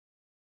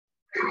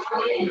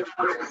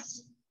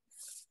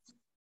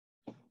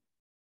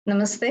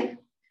Namaste.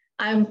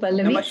 I am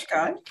Pallavi.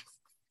 Namaskar.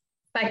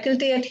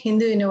 Faculty at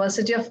Hindu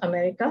University of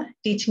America,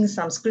 teaching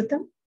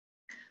Sanskritam.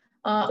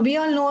 We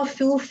all know a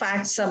few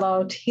facts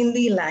about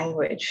Hindi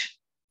language.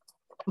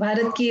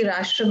 Bharat की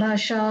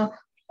राष्ट्रभाषा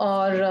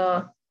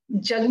और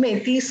जग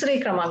में तीसरे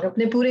क्रमांक,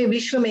 अपने पूरे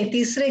विश्व में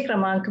तीसरे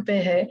क्रमांक पे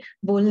है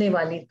बोलने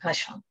वाली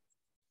भाषा.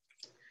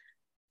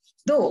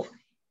 Though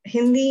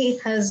Hindi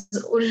has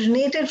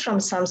originated from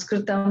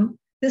Sanskritam,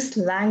 this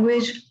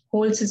language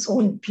holds its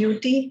own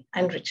beauty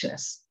and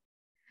richness.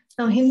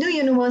 Now, Hindu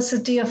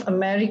University of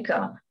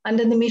America,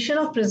 under the mission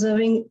of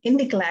preserving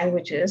Indic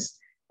languages,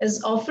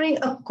 is offering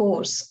a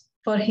course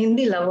for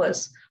Hindi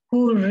lovers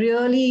who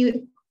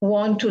really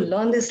want to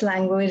learn this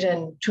language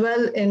and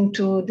dwell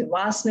into the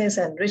vastness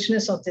and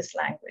richness of this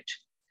language.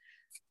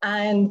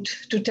 And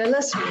to tell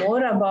us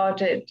more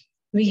about it,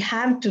 we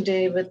have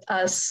today with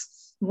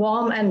us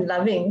warm and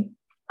loving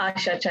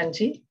Asha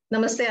Chandji.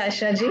 Namaste,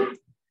 Asha ji.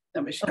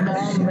 Namaskar.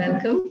 Warm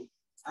welcome.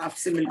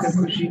 आपसे मिलकर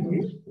खुशी हुई.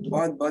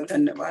 बहुत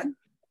धन्यवाद.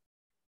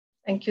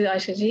 Thank you,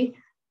 Asha ji.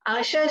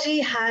 Asha ji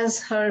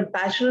has her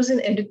bachelor's in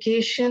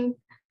education.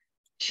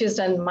 She's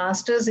done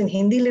master's in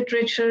Hindi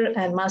literature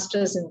and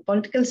master's in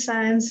political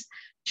science.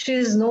 She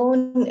is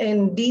known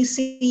in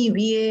DC,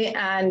 VA,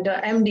 and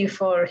MD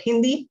for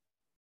Hindi.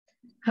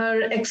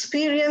 Her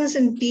experience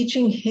in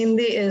teaching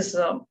Hindi is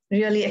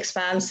really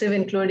expansive,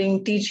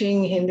 including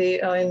teaching Hindi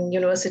in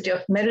University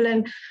of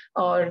Maryland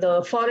or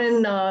the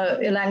Foreign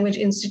Language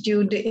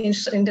Institute, the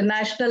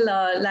International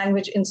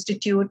Language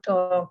Institute,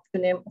 to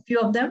name a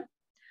few of them.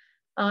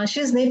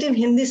 She's native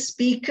Hindi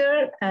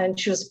speaker and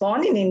she was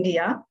born in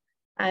India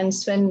and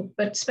spent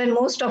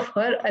most of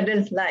her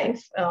adult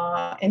life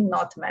in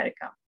North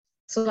America.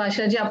 So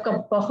Asha ji,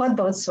 आपका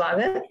बहुत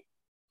स्वागत.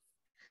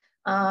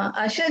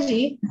 Asha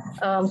ji,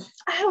 I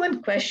have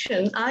one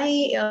question.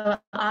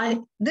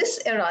 This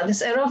era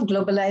of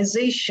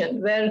globalization,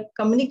 where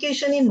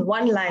communication in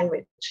one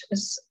language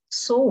is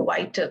so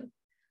vital.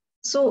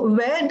 So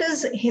where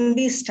does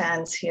Hindi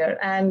stands here?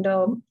 And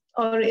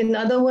or in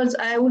other words,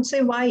 I would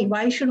say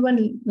why should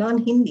one learn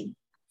Hindi?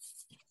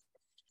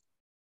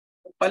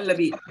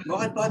 Pallavi,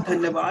 बहुत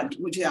धन्यवाद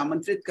मुझे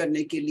आमंत्रित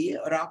करने के लिए.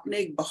 और आपने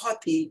एक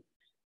बहुत ही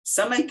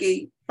समय की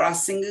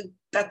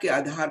प्रासंगिकता के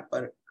आधार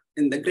पर,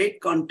 in the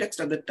great context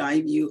of the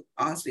time, you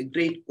asked a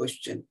great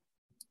question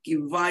कि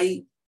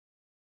why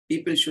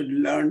people should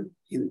learn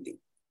Hindi.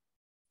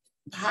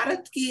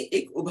 Bharat की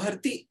एक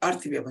उभरती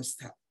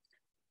अर्थव्यवस्था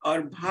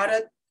और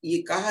भारत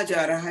ये कहा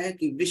जा रहा है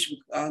कि विश्व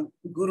का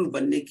गुरु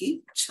बनने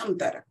की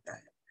क्षमता रखता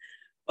है.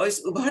 और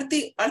इस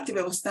उभरती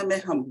अर्थव्यवस्था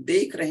में हम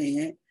देख रहे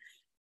हैं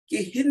कि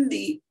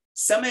हिंदी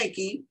समय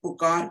की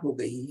पुकार हो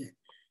गई है.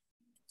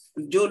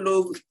 जो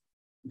लोग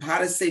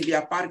भारत से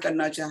व्यापार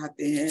करना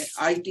चाहते हैं,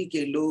 आईटी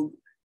के लोग,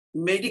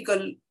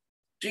 मेडिकल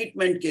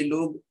ट्रीटमेंट के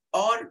लोग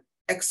और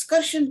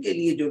एक्सकर्शन के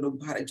लिए जो लोग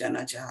भारत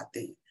जाना चाहते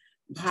हैं,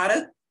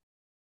 भारत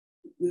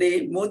ने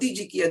मोदी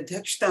जी की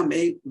अध्यक्षता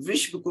में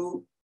विश्व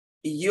को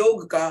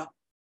योग का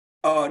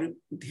और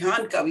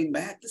ध्यान का भी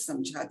महत्व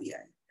समझा दिया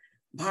है.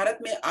 भारत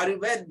में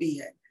आयुर्वेद भी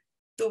है.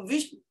 तो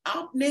विश्व,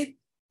 आपने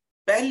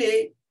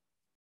पहले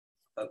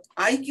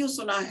IQ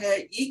सुना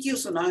है, EQ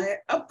सुना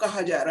है, अब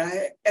कहा जा रहा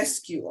है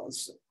SQ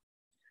ऑल्सो.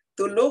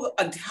 तो लोग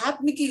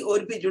अध्यात्म की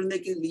ओर भी जुड़ने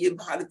के लिए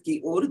भारत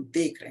की ओर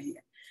देख रहे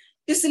हैं.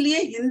 इसलिए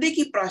हिंदी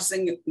की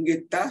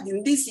प्रासंगिकता,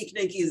 हिंदी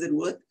सीखने की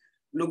जरूरत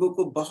लोगों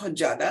को बहुत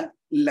ज्यादा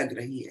लग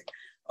रही है.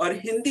 और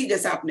हिंदी,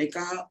 जैसा आपने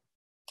कहा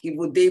कि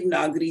वो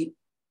देवनागरी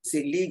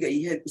से ली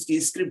गई है, उसकी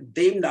स्क्रिप्ट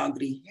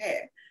देवनागरी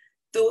है.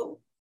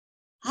 तो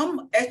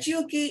हम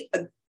HU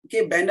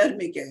के बैनर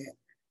में क्या है,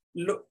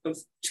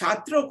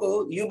 छात्रों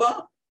को, युवा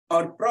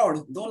और प्रौढ़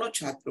दोनों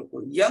छात्रों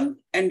को, यंग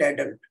एंड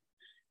एडल्ट,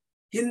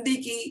 हिंदी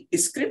की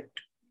script,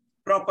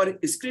 proper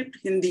script,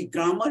 Hindi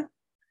grammar.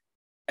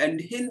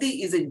 And Hindi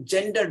is a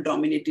gender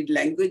dominated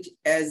language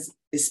as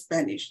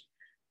Spanish.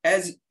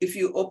 As if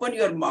you open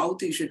your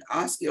mouth, you should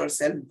ask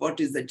yourself, what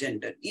is the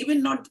gender?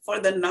 Even not for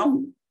the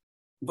noun,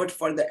 but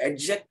for the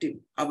adjective,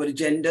 our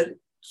gender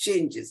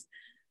changes.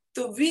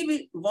 So we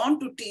will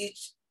want to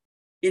teach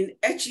in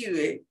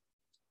HUA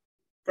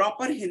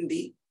proper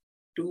Hindi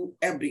to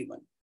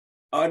everyone.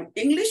 Or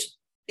English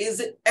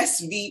is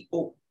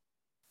SVO,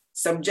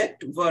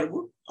 subject, verb,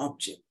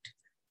 object.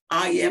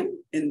 I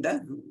am in the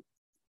room.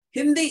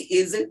 Hindi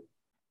is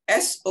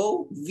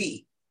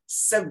SOV,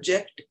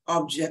 subject,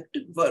 object,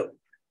 verb.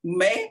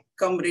 मैं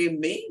कमरे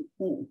में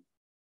हूं.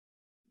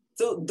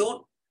 तो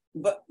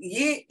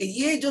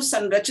ये जो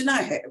संरचना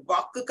है,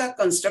 वाक्य का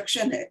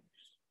कंस्ट्रक्शन है,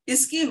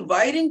 इसकी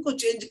वायरिंग को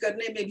चेंज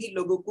करने में भी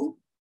लोगों को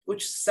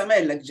कुछ समय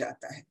लग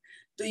जाता है.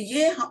 तो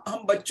ये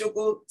हम बच्चों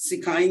को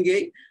सिखाएंगे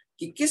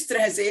कि किस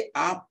तरह से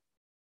आप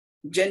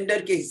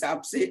जेंडर के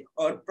हिसाब से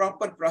और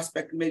प्रॉपर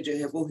प्रोस्पेक्ट में जो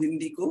है वो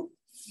हिंदी को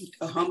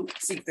हम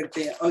सीख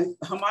सकते हैं. और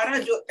हमारा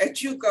जो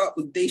HU का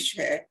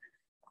उद्देश्य है,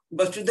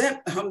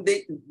 वसुधैव हम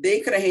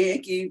देख रहे हैं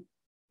कि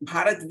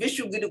भारत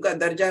विश्व गुरु का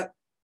दर्जा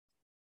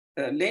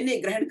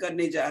ग्रहण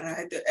करने जा रहा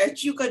है. तो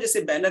HU का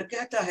जैसे बैनर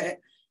कहता है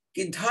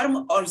कि धर्म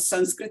और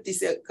संस्कृति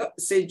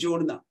से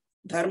जोड़ना,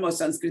 धर्म और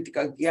संस्कृति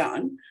का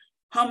ज्ञान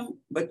हम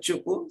बच्चों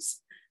को,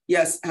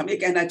 या हमें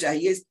कहना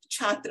चाहिए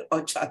छात्र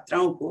और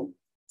छात्राओं को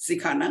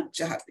सिखाना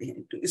चाहते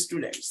हैं, टू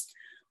स्टूडेंट्स।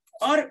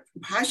 और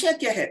भाषा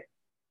क्या है,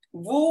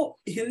 वो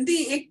हिंदी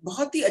एक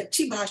बहुत ही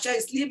अच्छी भाषा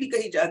इसलिए भी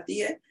कही जाती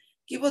है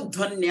कि वो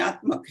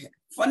ध्वन्यात्मक है,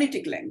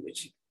 फोनेटिक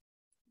लैंग्वेज है।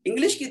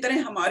 इंग्लिश की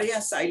तरह हमारे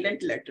यहाँ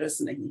साइलेंट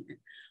लेटर्स नहीं है,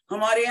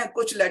 हमारे यहाँ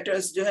कुछ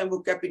लेटर्स जो है वो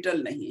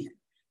कैपिटल नहीं है,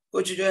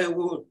 कुछ जो है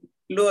वो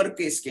लोअर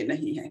केस के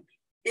नहीं है,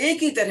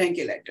 एक ही तरह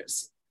के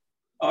लेटर्स।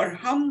 और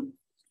हम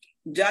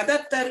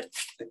ज्यादातर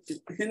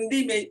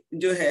हिंदी में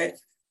जो है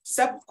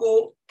सबको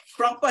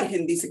प्रॉपर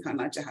हिंदी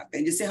सिखाना चाहते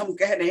हैं, जिसे हम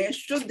कह रहे हैं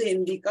शुद्ध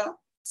हिंदी का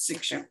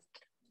शिक्षण।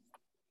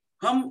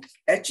 हम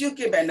HU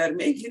के बैनर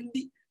में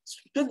हिंदी,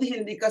 शुद्ध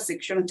हिंदी का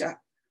शिक्षण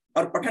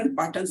और पठन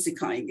पाठन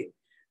सिखाएंगे।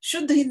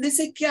 शुद्ध हिंदी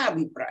से क्या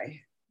अभिप्राय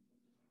है?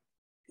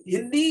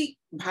 हिंदी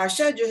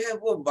भाषा जो है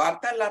वो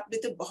वार्तालाप में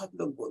तो बहुत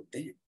लोग बोलते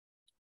हैं।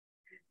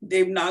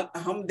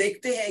 हम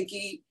देखते हैं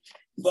कि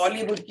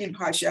बॉलीवुड की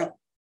भाषा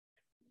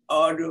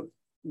और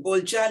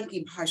बोलचाल की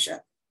भाषा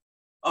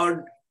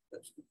और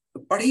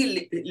पढ़े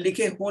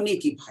लिखे होने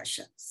की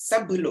भाषा,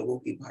 सभ्य लोगों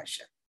की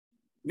भाषा,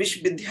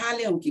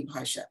 विश्वविद्यालयों की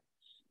भाषा,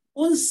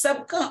 उन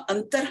सब का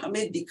अंतर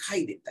हमें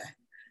दिखाई देता है।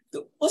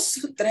 तो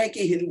उस तरह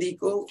की हिंदी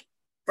को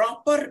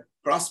प्रॉपर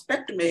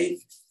प्रोस्पेक्ट में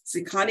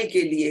सिखाने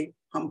के लिए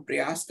हम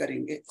प्रयास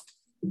करेंगे।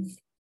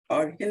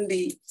 और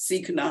हिंदी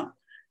सीखना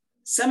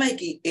समय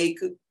की एक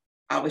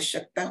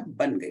आवश्यकता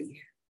बन गई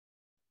है।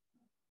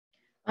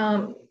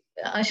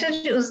 आशा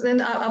जी, उस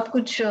दिन आप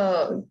कुछ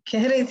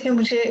कह रहे थे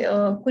मुझे,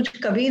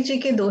 कुछ कबीर जी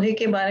के दोहे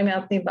के बारे में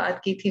आपने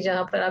बात की थी,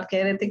 जहां पर आप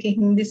कह रहे थे कि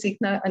हिंदी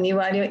सीखना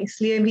अनिवार्य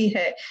इसलिए भी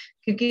है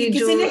क्योंकि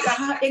किसी ने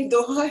कहा, एक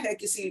दोहा है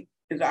किसी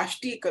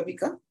राष्ट्रीय कवि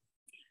का,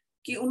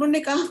 कि उन्होंने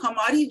कहा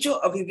हमारी जो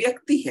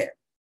अभिव्यक्ति है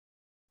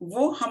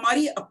वो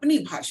हमारी अपनी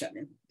भाषा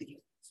में होती है,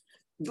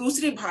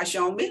 दूसरी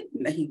भाषाओं में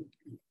नहीं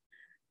होती।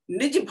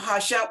 निज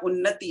भाषा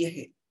उन्नति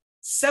है,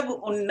 सब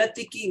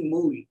उन्नति की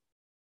मूल,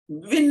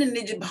 विन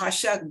निज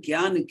भाषा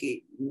ज्ञान के,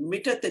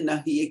 मिटत न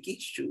हिए की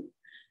शूल।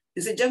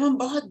 जैसे जब हम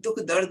बहुत दुख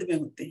दर्द में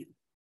होते हैं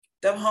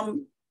तब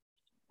हम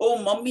ओ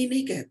मम्मी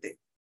नहीं कहते,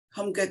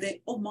 हम कहते हैं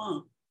ओ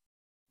माँ,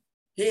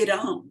 हे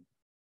राम।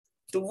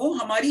 तो वो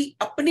हमारी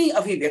अपनी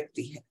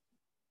अभिव्यक्ति है।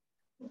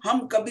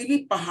 हम कभी भी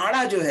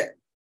पहाड़ा जो है,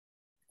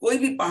 कोई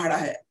भी पहाड़ा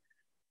है,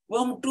 वो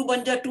हम टू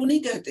बन जा टू नहीं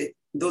कहते,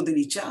 2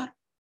 दूनी 4।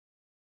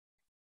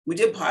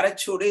 मुझे भारत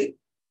छोड़े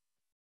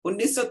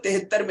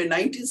 1973 में,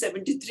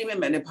 1973 में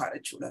मैंने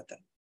भारत छोड़ा था,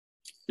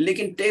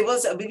 लेकिन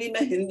टेबल्स अभी भी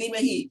मैं हिंदी में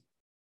ही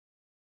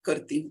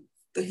करती हूँ।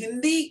 तो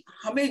हिंदी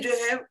हमें जो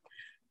है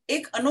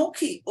एक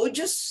अनोखी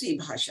ओजस्वी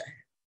भाषा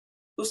है।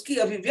 उसकी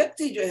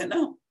अभिव्यक्ति जो है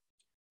ना,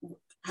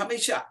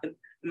 हमेशा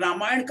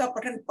रामायण का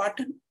पठन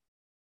पाठन,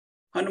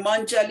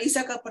 हनुमान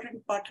चालीसा का पठन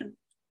पाठन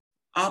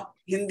आप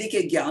हिंदी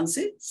के ज्ञान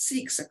से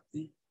सीख सकते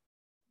हैं।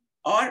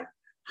 और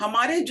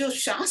हमारे जो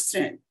शास्त्र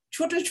हैं,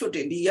 छोटे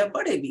छोटे भी या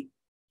बड़े भी,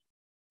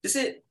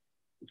 जैसे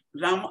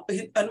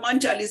हनुमान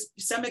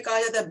चालीसा में कहा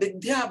जाता है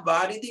विद्या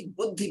वारिधि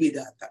बुद्धि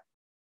विधाता।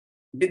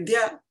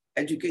 विद्या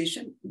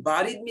एजुकेशन,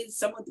 वारिध मीन्स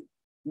समुद्र,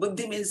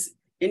 बुद्धि मीन्स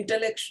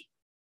इंटेलेक्ट,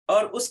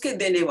 और उसके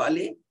देने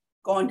वाले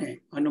कौन है?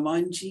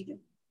 हनुमान जी है।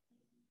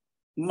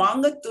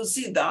 मांगत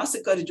तुलसीदास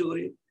कर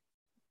जोरे,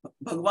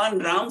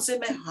 भगवान राम से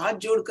मैं हाथ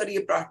जोड़कर ये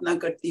प्रार्थना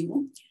करती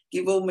हूँ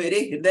कि वो मेरे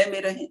हृदय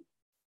में रहे।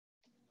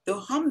 तो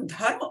हम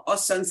धर्म और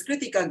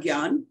संस्कृति का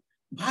ज्ञान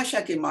भाषा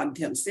के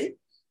माध्यम से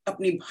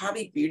अपनी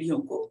भावी पीढ़ियों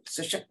को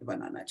सशक्त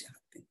बनाना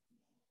चाहते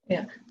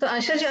हैं। तो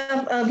आशा जी,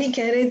 आप अभी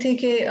कह रहे थे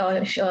कि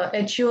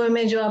HUO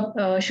में जो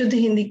आप शुद्ध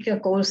हिंदी का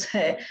कोर्स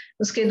है,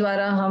 उसके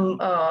द्वारा हम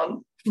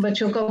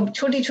बच्चों को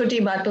छोटी छोटी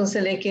बातों से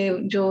लेके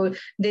जो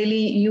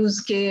डेली यूज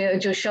के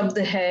जो शब्द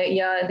है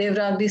या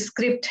देवनागरी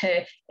स्क्रिप्ट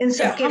है, इन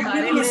सब के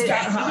बारे में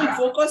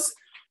focus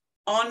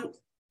on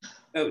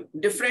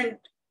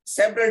different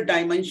several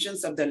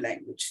dimensions of the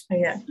language,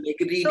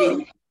 like reading.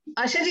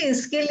 Asha ji,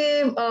 इसके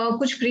लिए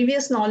कुछ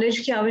प्रीवियस नॉलेज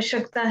की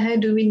आवश्यकता है?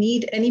 Do we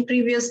need any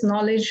previous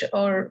knowledge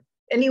और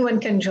anyone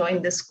can join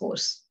this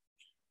course?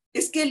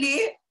 इसके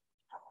लिए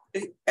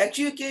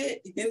HUO के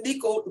हिंदी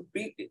को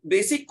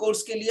बेसिक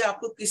कोर्स के लिए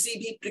आपको किसी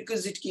भी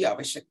प्रीक्विजिट की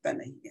आवश्यकता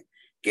नहीं है।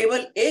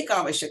 केवल एक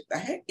आवश्यकता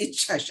है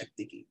इच्छा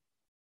शक्ति की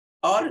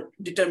और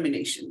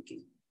डिटर्मिनेशन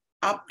की।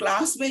 आप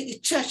क्लास में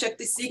इच्छा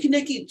शक्ति,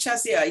 सीखने की इच्छा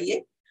से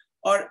आइए,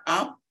 और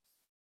आप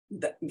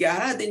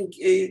 11 दिन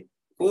के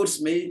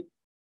कोर्स में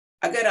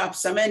अगर आप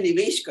समय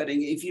निवेश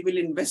करेंगे, if you will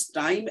invest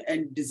time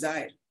and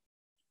desire,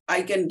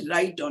 I can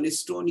write on a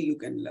stone you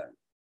can learn.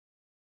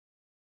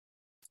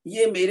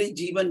 ये मेरे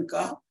जीवन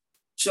का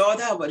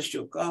 14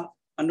 वर्षों का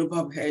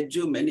अनुभव है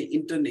जो मैंने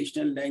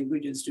इंटरनेशनल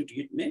लैंग्वेज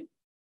इंस्टीट्यूट में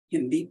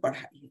हिंदी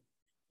पढ़ाई है।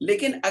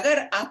 लेकिन अगर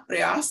आप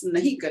प्रयास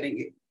नहीं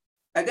करेंगे,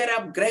 अगर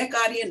आप गृह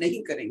कार्य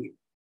नहीं करेंगे,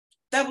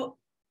 तब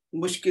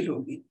मुश्किल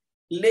होगी।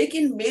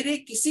 लेकिन मेरे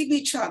किसी भी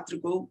छात्र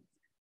को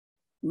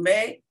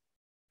मैं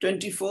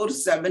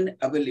 24/7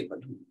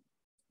 अवेलेबल हूँ,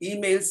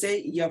 ईमेल से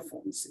या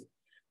फोन से।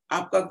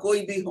 आपका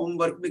कोई भी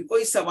होमवर्क में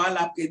कोई सवाल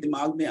आपके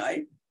दिमाग में आए,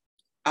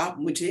 आप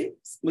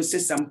मुझसे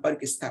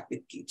संपर्क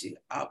स्थापित कीजिए.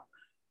 आप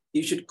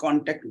you should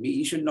contact me.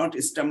 You should not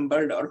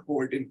stumble or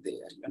hold it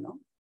there. You know,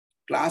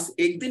 class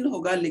एक दिन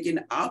होगा, लेकिन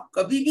आप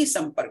कभी भी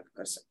संपर्क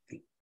कर सकते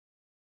हैं.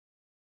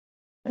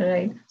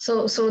 Right.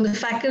 So the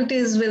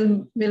faculties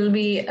will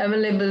be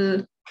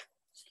available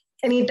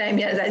anytime.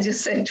 Yes, as you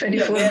said,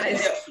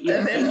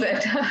 24/7.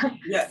 But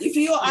yeah, if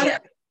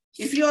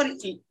you are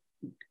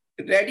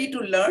ready to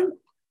learn,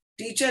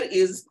 teacher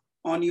is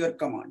on your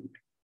command,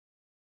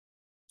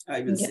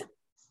 I will say.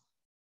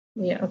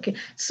 Yeah. Okay.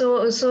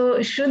 So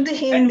should the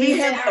Hindi? And we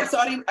have.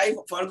 Sorry, I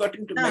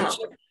forgotten to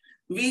mention.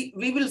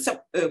 We will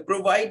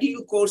provide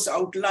you course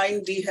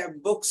outline. We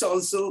have books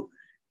also,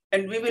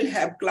 and we will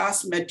have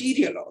class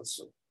material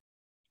also.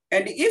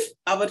 And if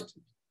our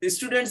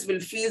students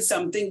will feel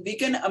something, we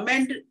can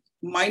amend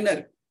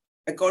minor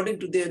according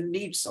to their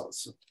needs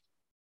also.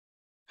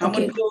 हम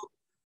उनको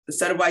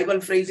survival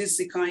phrases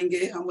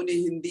सिखाएंगे, हम उन्हें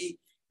हिंदी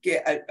के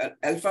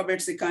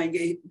alphabet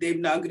सिखाएंगे,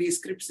 Devanagari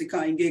script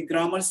सिखाएंगे,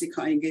 grammar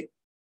सिखाएंगे,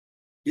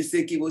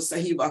 जिससे कि वो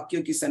सही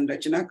वाक्यों की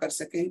संरचना कर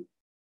सकें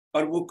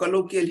और वो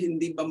कलोकियल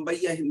हिंदी,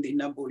 बम्बईया हिंदी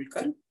ना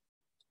बोलकर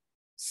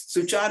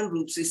सुचारू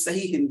रूप से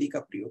सही हिंदी का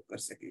प्रयोग कर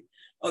सकें.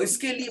 और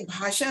इसके लिए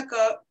भाषा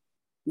का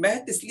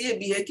महत्व इसलिए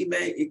भी है कि मैं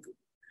एक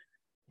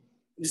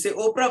जैसे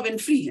ओपरा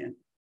विनफ्री हैं,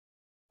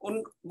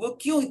 वो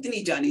क्यों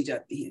इतनी जानी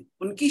जाती हैं?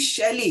 उनकी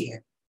शैली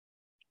है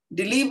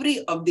delivery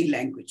of the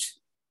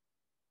language.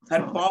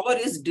 Her power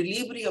is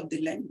delivery of the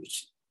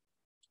language.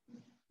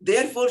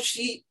 Therefore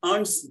she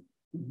earns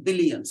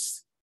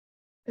billions.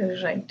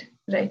 Right.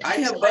 I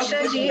have worked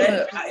with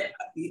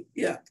many.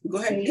 Yeah, go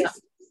ahead,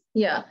 please.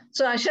 Yeah.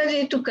 So Asha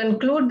ji, to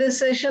conclude this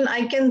session,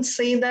 I can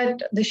say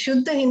that the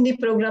Shuddha Hindi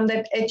program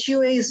that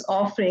HUA is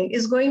offering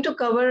is going to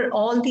cover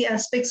all the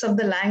aspects of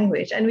the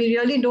language. And we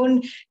really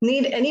don't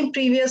need any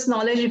previous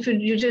knowledge. If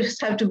you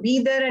just have to be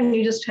there and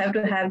you just have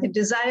to have the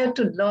desire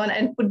to learn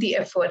and put the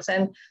efforts.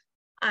 And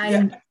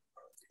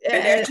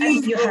HUA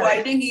is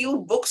providing you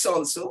books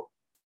also.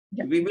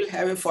 Yeah. We will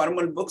have a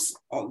formal books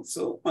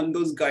also on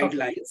those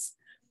guidelines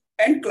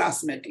and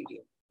class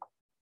material.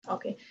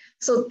 Okay.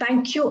 So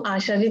thank you,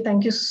 Asha ji.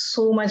 Thank you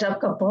so much.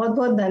 आपका बहुत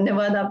बहुत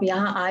धन्यवाद. आप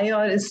यहाँ आए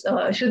और इस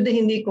शुद्ध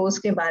हिंदी कोर्स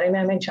के बारे में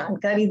हमें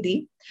जानकारी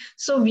दी.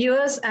 So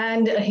viewers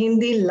and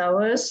Hindi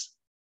lovers,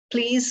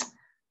 please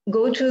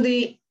go to the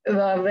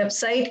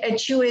website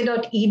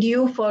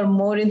hua.edu for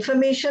more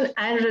information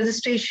and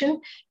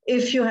registration.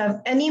 If you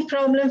have any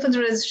problem for the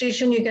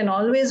registration, you can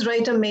always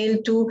write a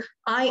mail to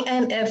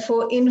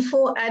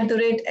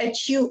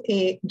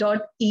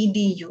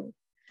info@hua.edu.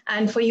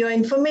 And for your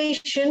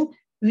information,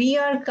 we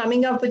are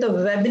coming up with a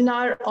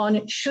webinar on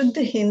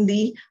Shuddha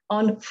Hindi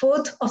on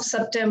 4th of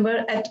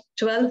September at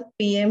 12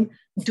 p.m.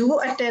 Do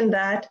attend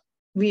that.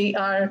 We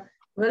are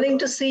willing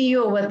to see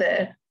you over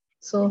there.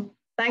 So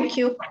thank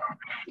you.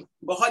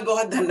 बहुत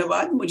बहुत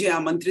धन्यवाद मुझे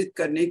आमंत्रित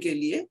करने के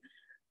लिए.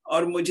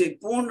 और मुझे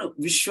पूर्ण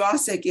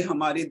विश्वास है कि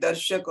हमारे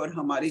दर्शक और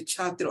हमारे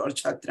छात्र और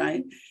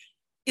छात्राएं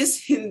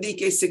इस हिंदी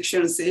के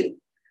शिक्षण से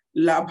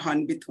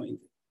लाभान्वित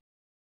होंगे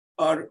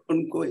और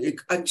उनको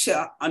एक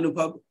अच्छा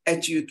अनुभव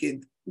HUA के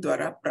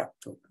द्वारा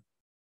प्राप्त होगा.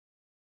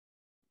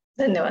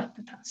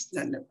 धन्यवाद.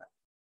 धन्यवाद.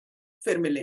 फिर मिलेंगे.